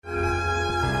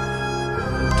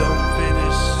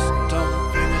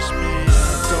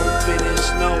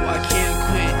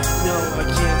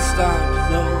sky,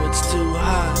 no, it's too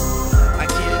high. I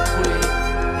can't quit,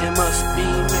 it must be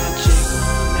magic,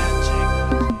 magic.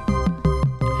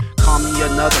 Call me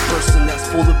another person that's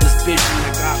full of this vision.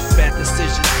 I got bad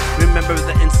decisions. Remember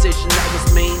the incision that was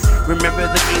made. Remember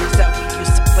the games that we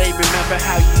used to play. Remember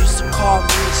how you used to call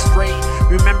me straight.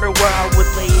 Remember where I would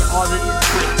lay all of these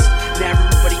bricks. Now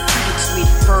everybody keeps me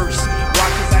first. Why?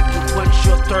 Cause I can quench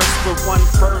your thirst with one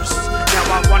verse.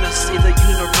 Now I wanna see the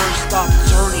universe stop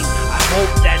turning. I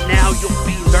hope that now you'll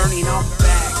be learning. I'm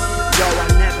back. Yo, I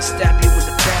never stab you in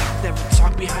the back. Never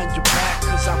talk behind your back,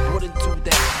 cause I wouldn't do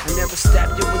that. I never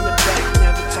stab you in the back.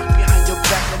 Never talk behind your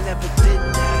back. I never did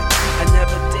that. I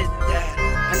never did that.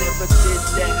 I never did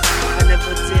that. I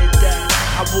never did that.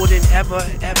 I wouldn't ever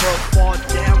fall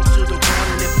down to the ground.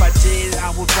 And if I did,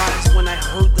 I would rise when I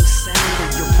heard the sound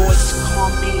of your voice. Call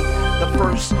me the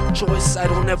first choice I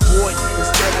don't avoid.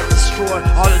 Instead I destroy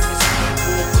all of these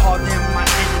people. Call them my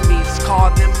enemies,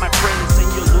 call them my friends. And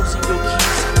you're losing your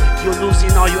keys, you're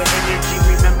losing all your energy.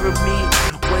 Remember me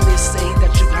when they say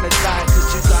that you gotta die, cause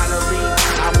you gotta leave.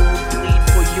 I won't bleed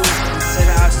for you. Instead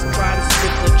I try to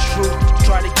spit the truth,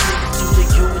 try to give it to the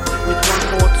youth. With one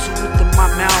more tooth in my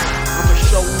mouth, I'ma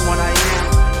show them what I am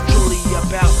truly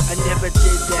about. I never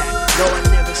did that. No, I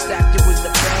never stabbed you in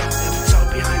the back. Never talk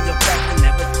behind your back. I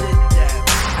never did that.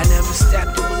 I never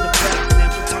stabbed you in the back.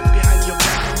 Never talk behind your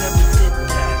back. I never did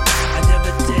that. I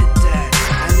never did that.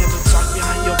 I never talk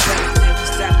behind your back. Never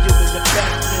stabbed you in the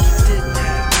back. Never did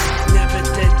that. Never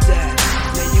did that.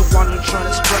 Now you wanna try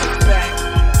to strike back?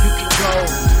 You can go.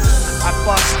 I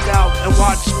bust out and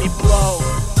watch me blow.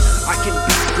 I can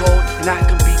be gold and I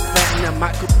can be platinum.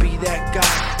 I could be that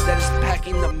guy that is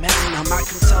packing the magnum. I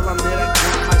can tell them that I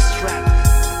got my strap.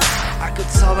 I could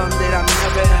tell them that I'm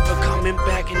never ever coming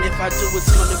back. And if I do,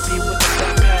 it's gonna be with a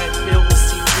backpack filled with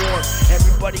C4.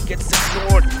 Everybody gets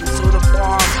ignored until the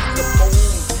bomb, the boom.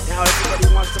 Now everybody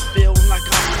wants to feel like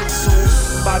I'm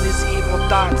consumed by these evil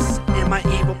thoughts and my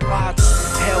evil plots.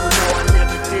 Hell no, I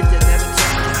never did that. Never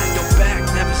talk behind your back.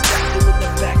 Never stabbed you in the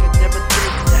back. I never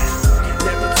did that.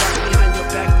 Never talk behind your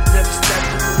back. Never stabbed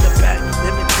you in the back.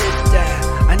 Never did that.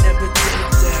 I never did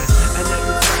that. I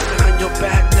never talk behind your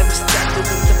back. Never stabbed you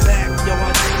in the back. Yo,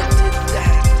 I never did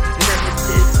that. I never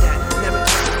did that. Never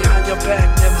talk behind your back.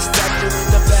 Never stabbed you in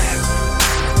the back.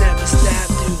 Never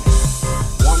stabbed you.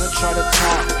 Wanna try to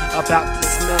talk about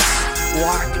this mess? Well,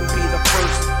 I can be the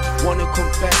first one to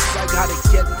confess. I gotta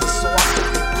get this so I can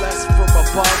be blessed from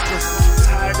above. Cause I'm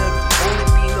tired of only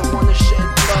being the one to shed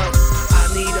blood. I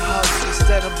need hugs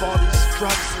instead of all these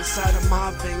drugs inside of my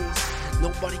veins.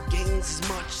 Nobody gains as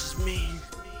much as me.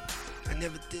 I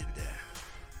never did that.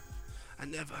 I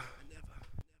never.